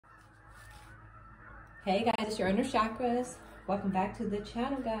Hey guys, it's Yourinnerchakras. Welcome back to the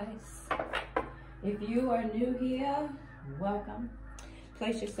channel, guys. If you are new here, welcome.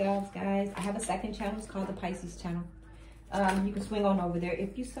 Place yourselves, guys. I have a second channel. It's called the Pisces channel. You can swing on over there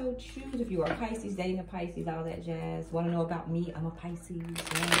if you so choose. If you are a Pisces, dating a Pisces, all that jazz. Want to know about me? I'm a Pisces.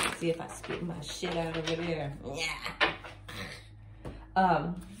 Right? See if I spit my shit out over there.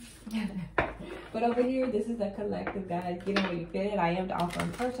 Yeah. But over here, this is a collective, guys. Get in where you fit. I am offering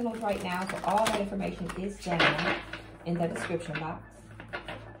personals right now, so all that information is down in the description box.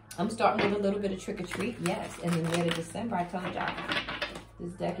 I'm starting with a little bit of trick or treat, yes. And then mid of December, I told y'all,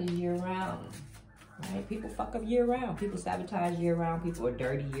 this deck is year round, right? People fuck up year round. People sabotage year round. People are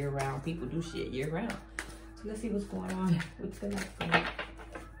dirty year round. People do shit year round. So let's see what's going on. What's the next thing?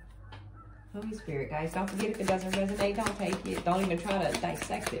 Holy Spirit, guys. Don't forget, if it doesn't resonate, don't take it. Don't even try to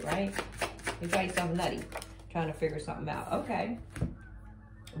dissect it, right? You try something nutty, trying to figure something out. Okay.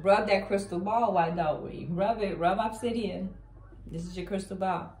 Rub that crystal ball, why don't we? Rub it, rub obsidian. This is your crystal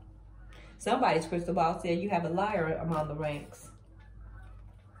ball. Somebody's crystal ball said you have a liar among the ranks.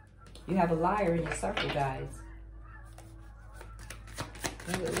 You have a liar in your circle, guys.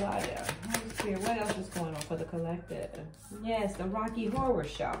 There's a liar. Holy Spirit, what else is going on for the collective? Yes, the Rocky Horror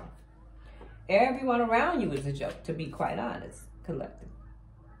Show. Everyone around you is a joke, to be quite honest, collective.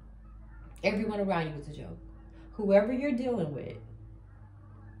 Everyone around you is a joke. Whoever you're dealing with,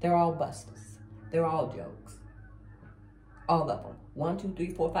 they're all busters. They're all jokes. All of them. 1, 2, 3,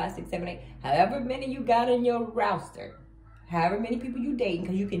 4, 5, 6, 7, 8. However many you got in your roster. However many people you dating,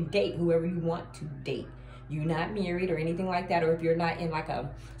 because you can date whoever you want to date. You're not married or anything like that. Or if you're not in like a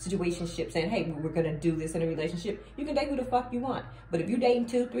situationship saying, hey, we're going to do this in a relationship, you can date who the fuck you want. But if you're dating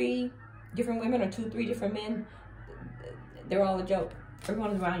 2, 3 different women or 2, 3 different men, they're all a joke.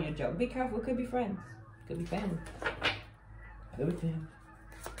 Everyone's around you a joke. Be careful. It could be friends. It could be family. Could be family.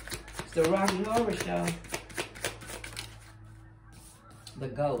 It's the Rocky Horror Show. The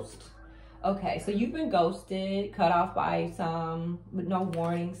ghost. Okay, so you've been ghosted, cut off by some, with no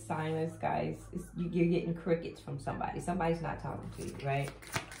warning, silence, guys. You're getting crickets from somebody. Somebody's not talking to you, right?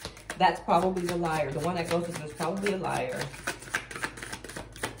 That's probably the liar. The one that ghosted is probably a liar.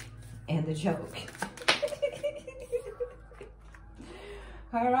 And the joke.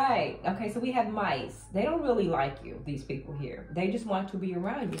 All right. Okay, so we have mice. They don't really like you, these people here. They just want to be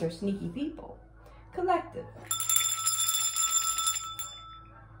around you. They're sneaky people. Collective.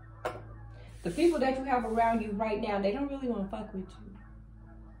 The people that you have around you right now, they don't really want to fuck with you.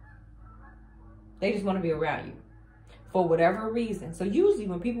 They just want to be around you for whatever reason. So usually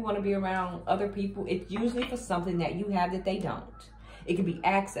when people want to be around other people, it's usually for something that you have that they don't. It could be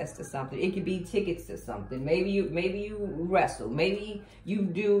access to something. It could be tickets to something. Maybe you wrestle. Maybe you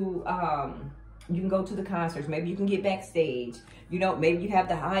do, you can go to the concerts. Maybe you can get backstage. You know, maybe you have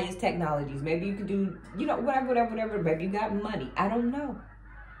the highest technologies. Maybe you can do, you know, whatever. Maybe you got money. I don't know.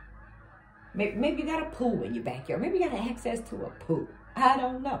 Maybe you got a pool in your backyard. Maybe you got access to a pool. I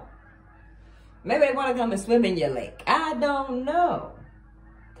don't know. Maybe they want to come and swim in your lake. I don't know.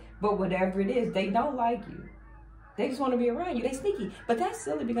 But whatever it is, they don't like you. They just want to be around you. They sneaky. But that's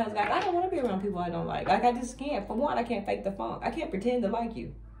silly because, guys, I don't want to be around people I don't like. Like, I just can't. For one, I can't fake the funk. I can't pretend to like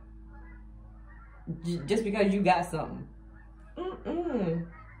you. Just because you got something.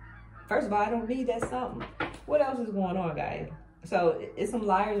 First of all, I don't need that something. What else is going on, guys? So, it's some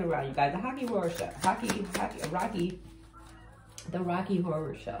liars around you, guys. The Rocky Horror Show. The Rocky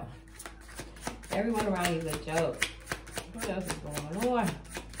Horror Show. Everyone around you is a joke. What else is going on?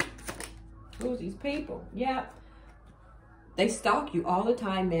 Who's these people? Yeah. They stalk you all the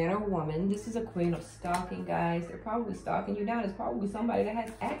time, man or woman. This is a queen of stalking, guys. They're probably stalking you down. It's probably somebody that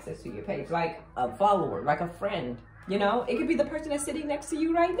has access to your page, like a follower, like a friend. You know, it could be the person that's sitting next to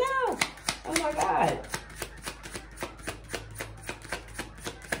you right now. Oh my God.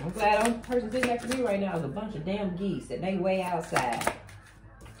 I'm glad the person sitting next to me right now is a bunch of damn geese and they way outside.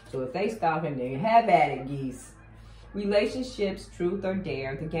 So if they stalk him, then you have at it, geese. Relationships, truth or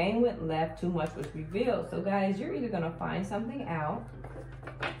dare. The game went left, too much was revealed. So guys, you're either going to find something out.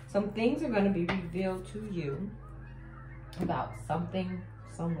 Some things are going to be revealed to you about something,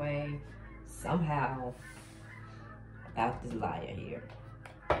 some way, somehow, about this liar here.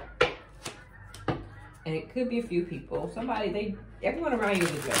 And it could be a few people. Somebody, everyone around you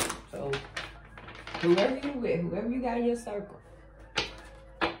is a joke. So whoever you're with, whoever you got in your circle,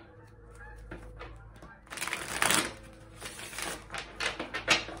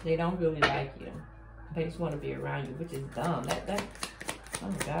 they don't really like you. They just want to be around you, which is dumb. Oh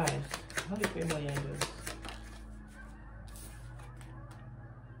my gosh. Holy Spirit, Holy Angels.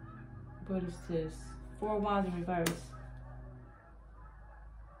 What is this? 4 of Wands in reverse.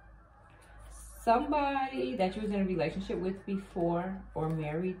 somebody that you was in a relationship with before or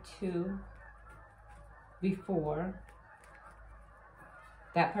married to before,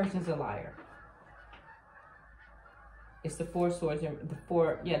 that person's a liar. It's the Four Swords and the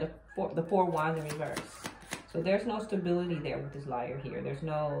Four Wands in reverse. So there's no stability there with this liar here. There's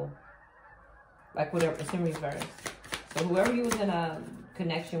no, like, whatever, it's in reverse. So whoever you was in a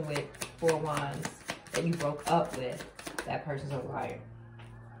connection with, Four Wands, that you broke up with, that person's a liar.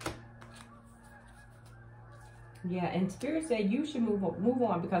 Yeah, and Spirit said you should move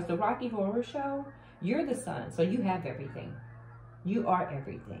on, because the Rocky Horror Show, you're the sun, so you have everything. You are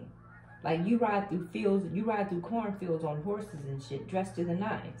everything. Like, you ride through fields, you ride through cornfields on horses and shit, dressed to the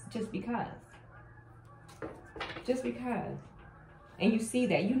nines, just because. Just because. And you see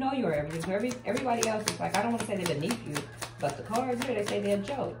that, you know you're everything. So everybody else is like, I don't want to say they're beneath you, but the cards here, they say they're a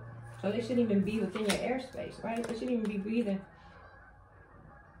joke. So they shouldn't even be within your airspace, right? They shouldn't even be breathing.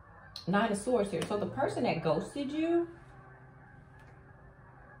 Nine of Swords here. So the person that ghosted you,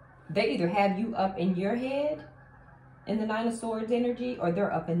 they either have you up in your head in the Nine of Swords energy, or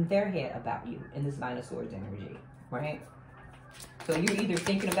they're up in their head about you in this Nine of Swords energy, right? So you're either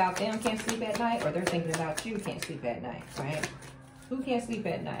thinking about them, can't sleep at night, or they're thinking about you, can't sleep at night, right? Who can't sleep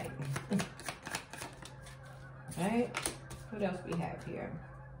at night? Right? What else we have here?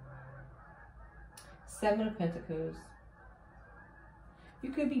 Seven of Pentacles. You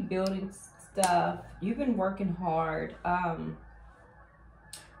could be building stuff. You've been working hard.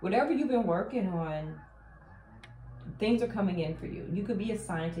 Whatever you've been working on, things are coming in for you. You could be a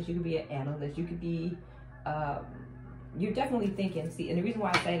scientist. You could be an analyst. You could be, you're definitely thinking. See, and the reason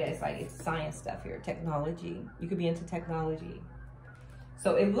why I say that is like, it's science stuff here, technology. You could be into technology.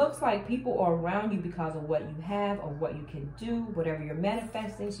 So it looks like people are around you because of what you have or what you can do, whatever you're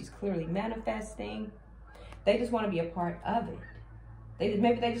manifesting. She's clearly manifesting. They just want to be a part of it.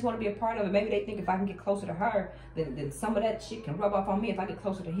 Maybe they just want to be a part of it. Maybe they think if I can get closer to her, then some of that shit can rub off on me. If I get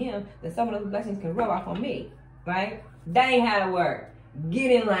closer to him, then some of those blessings can rub off on me, right? That ain't how it works.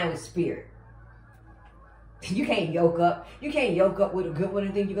 Get in line with Spirit. You can't yoke up. You can't yoke up with a good one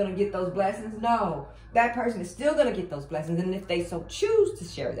and think you're going to get those blessings. No, that person is still going to get those blessings. And if they so choose to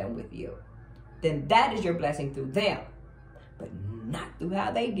share them with you, then that is your blessing through them, but not through how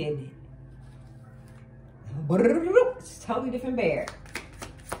they get it. It's a totally different bear.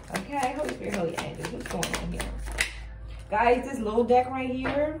 Okay, Holy Spirit, Holy Angels, what's going on here? Guys, this little deck right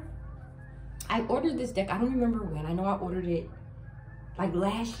here, I ordered this deck, I don't remember when. I know I ordered it like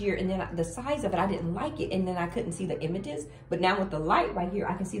last year, and then the size of it, I didn't like it, and then I couldn't see the images. But now with the light right here,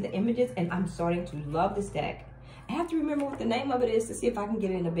 I can see the images, and I'm starting to love this deck. I have to remember what the name of it is to see if I can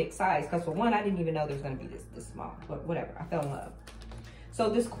get it in a big size, because for one, I didn't even know there was going to be this small, but whatever, I fell in love. So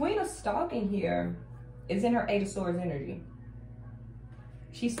this Queen of Stalking here is in her Eight of Swords energy.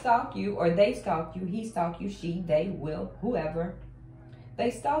 She stalk you, or they stalk you, he stalk you, she, they, will, whoever. They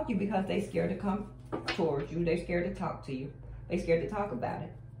stalk you because they scared to come towards you. They scared to talk to you. They scared to talk about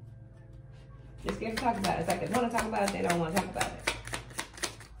it. They're scared to talk about it. It's like they want to talk about it, they don't want to talk about it.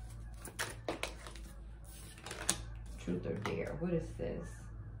 Truth or Dare. What is this?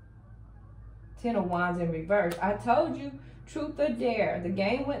 Ten of Wands in reverse. I told you, truth or dare. The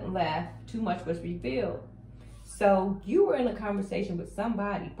game went left. Too much was revealed. So you were in a conversation with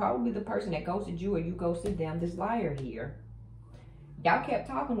somebody, probably the person that ghosted you or you ghosted them, this liar here. Y'all kept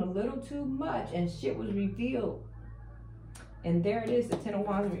talking a little too much and shit was revealed. And there it is, the Ten of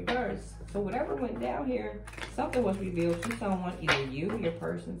Wands in reverse. So whatever went down here, something was revealed to someone, either you, your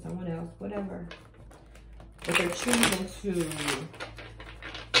person, someone else, whatever. But they're choosing to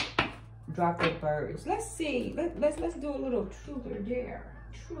drop their birds. Let's see. Let's do a little truth or dare.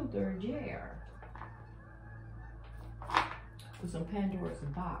 Truth or dare. With some Pandora's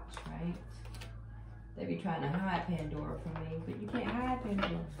box, right? They be trying to hide Pandora from me, but you can't hide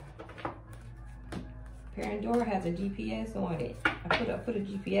Pandora. Pandora has a GPS on it. I put a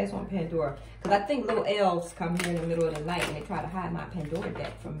GPS on Pandora because I think little elves come here in the middle of the night and they try to hide my Pandora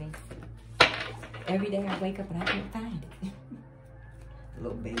deck from me. Every day I wake up and I can't find it.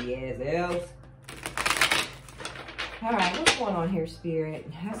 Little baby ass elves. All right, what's going on here, Spirit?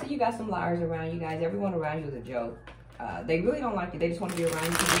 I see you got some liars around you guys. Everyone around you is a joke. They really don't like you. They just want to be around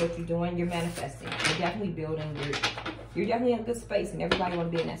you to do what you're doing. You're manifesting. You're definitely building. You're definitely in a good space, and everybody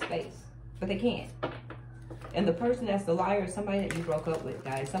want to be in that space, but they can't. And the person that's the liar is somebody that you broke up with,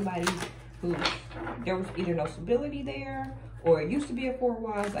 guys. Somebody who there was either no stability there, or it used to be a Four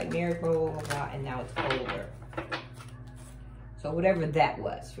Wands, like married, blah, blah, blah, blah, and now it's over. So whatever that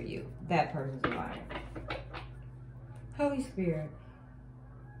was for you, that person's a liar. Holy Spirit,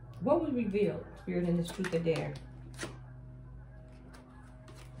 what was revealed, Spirit, in this truth or dare?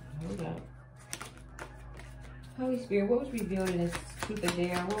 Hold up. Holy Spirit, what was revealed in this truth or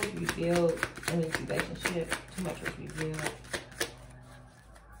dare? What was revealed in this relationship? Too much was revealed.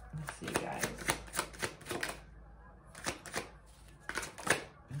 Let's see, guys.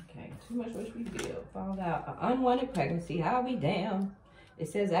 Okay, too much was revealed. Found out an unwanted pregnancy. I'll be damned. It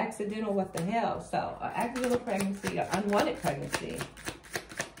says accidental, what the hell? So, an accidental pregnancy, an unwanted pregnancy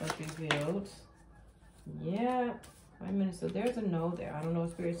was revealed. Yeah. Wait a minute, so there's a no there. I don't know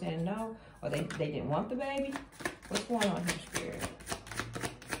if Spirit saying no, or they didn't want the baby. What's going on here, Spirit?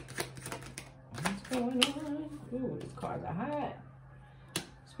 What's going on? Ooh, these cards are hot.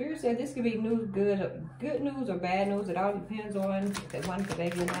 Spirit said this could be news, good news or bad news. It all depends on if they wanted the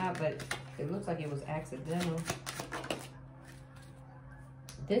baby or not, but it looks like it was accidental.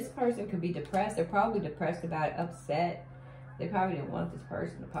 This person could be depressed. They're probably depressed about it, upset. They probably didn't want this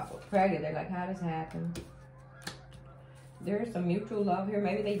person to pop up pregnant. They're like, how does this happen? There's some mutual love here.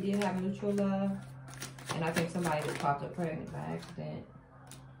 Maybe they did have mutual love. And I think somebody just popped up pregnant by accident.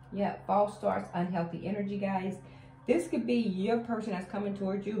 Yeah, false starts, unhealthy energy, guys. This could be your person that's coming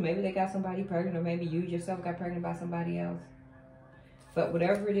towards you. Maybe they got somebody pregnant, or maybe you yourself got pregnant by somebody else. But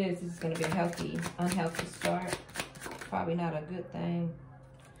whatever it is, it's going to be a healthy, unhealthy start. Probably not a good thing.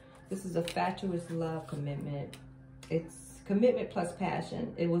 This is a fatuous love commitment. It's commitment plus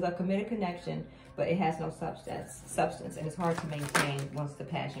passion. It was a committed connection, but it has no substance, and it's hard to maintain once the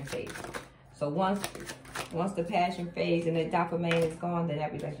passion fades. So once the passion fades and the dopamine is gone, then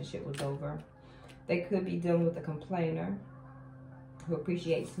that relationship was over. They could be dealing with a complainer who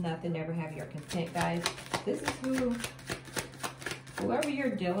appreciates nothing, never have your content, guys. This is whoever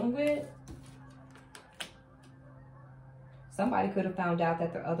you're dealing with. Somebody could have found out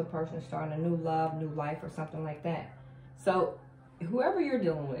that the other person is starting a new love, new life, or something like that. So whoever you're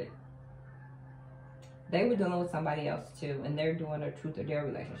dealing with, they were dealing with somebody else too, and they're doing a truth or dare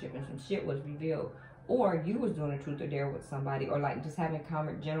relationship, and some shit was revealed. Or you was doing a truth or dare with somebody, or like just having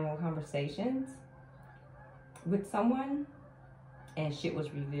general conversations with someone, and shit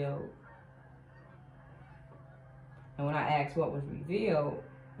was revealed. And when I asked what was revealed,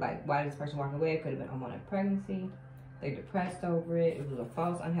 like why did this person walk away, it could have been unwanted pregnancy. They depressed over it. It was a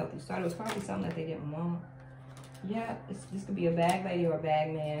false, unhealthy start. It was probably something that they didn't want. Yeah, this could be a bag lady or a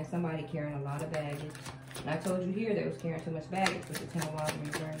bag man. Somebody carrying a lot of baggage. And I told you here they was carrying too much baggage with the 10 of Wands in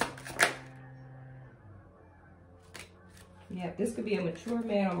reverse. Yeah, this could be a mature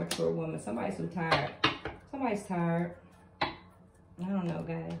man or mature woman. Somebody's so tired. Somebody's tired. I don't know,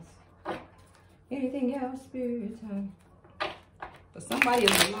 guys. Anything else, Spirit? But somebody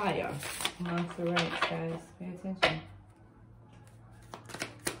is a liar amongst the ranks, guys. Pay attention.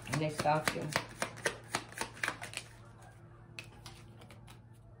 And they stalk you.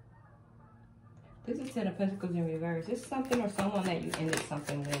 This is 10 of Pentacles in reverse. It's something or someone that you ended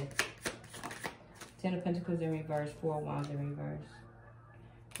something with. 10 of Pentacles in reverse, 4 of Wands in reverse.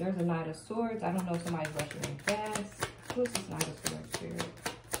 There's a Knight of Swords. I don't know if somebody's rushing in fast. Who's this Knight of Swords, Spirit?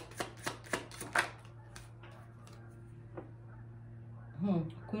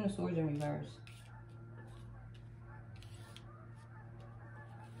 Queen of Swords in reverse.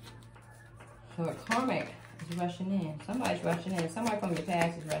 So a karmic is rushing in. Somebody's rushing in. Somebody from your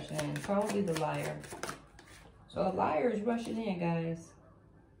past is rushing in. Probably the liar. So a liar is rushing in, guys.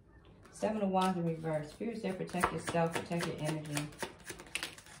 7 of Wands in reverse. Spirit said protect yourself, protect your energy.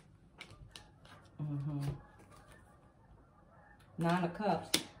 Nine of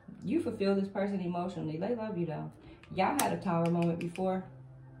Cups. You fulfill this person emotionally. They love you though. Y'all had a tower moment before.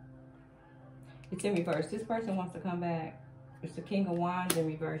 It's in reverse. This person wants to come back. It's the King of Wands in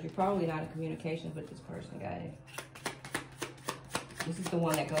reverse. You're probably not in communication with this person, guys. This is the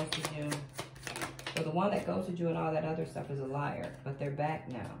one that goes to you. So the one that goes to you and all that other stuff is a liar. But they're back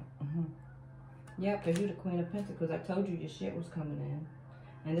now. Yep, because you're the Queen of Pentacles. I told you your shit was coming in.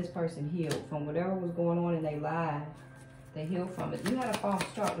 And this person healed from whatever was going on in their life. They healed from it. You had a false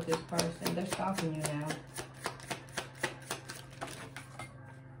start with this person. They're stalking you now.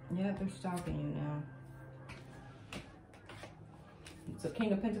 Yeah, they're stalking you now. It's a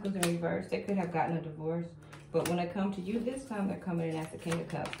King of Pentacles in reverse. They could have gotten a divorce. But when they come to you this time, they're coming in as the King of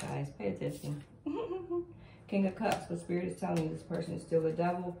Cups, guys. Pay attention. King of Cups, because Spirit is telling you this person is still a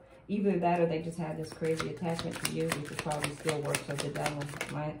devil. Either that or they just had this crazy attachment to you, which is probably still works of the devil,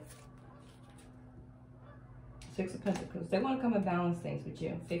 right? 6 of Pentacles. They want to come and balance things with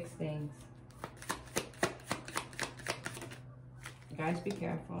you. Fix things. Guys, be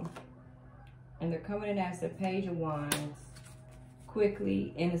careful. And they're coming in as the Page of Wands.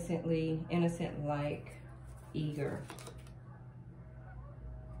 Quickly, innocently, innocent-like, eager.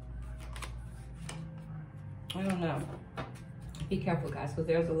 I don't know. Be careful, guys, because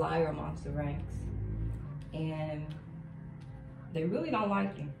there's a liar amongst the ranks. and they really don't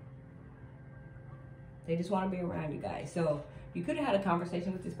like you. They just want to be around you guys. So you could have had a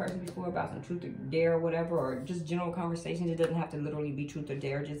conversation with this person before about some truth or dare or whatever, or just general conversations. It doesn't have to literally be truth or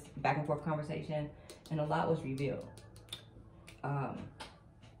dare, just back and forth conversation. And a lot was revealed.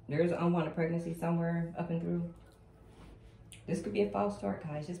 There's an unwanted pregnancy somewhere up and through. This could be a false start,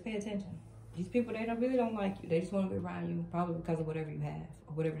 guys. Just pay attention. These people, they really don't like you. They just want to be around you, probably because of whatever you have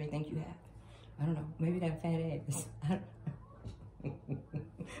or whatever they think you have. I don't know. Maybe that fat ass.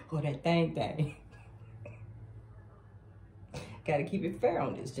 Or that thing. Gotta keep it fair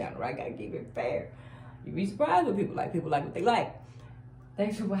on this channel, right? Gotta keep it fair. You'd be surprised when people like what they like.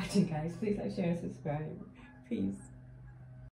 Thanks for watching, guys. Please like, share, and subscribe. Peace.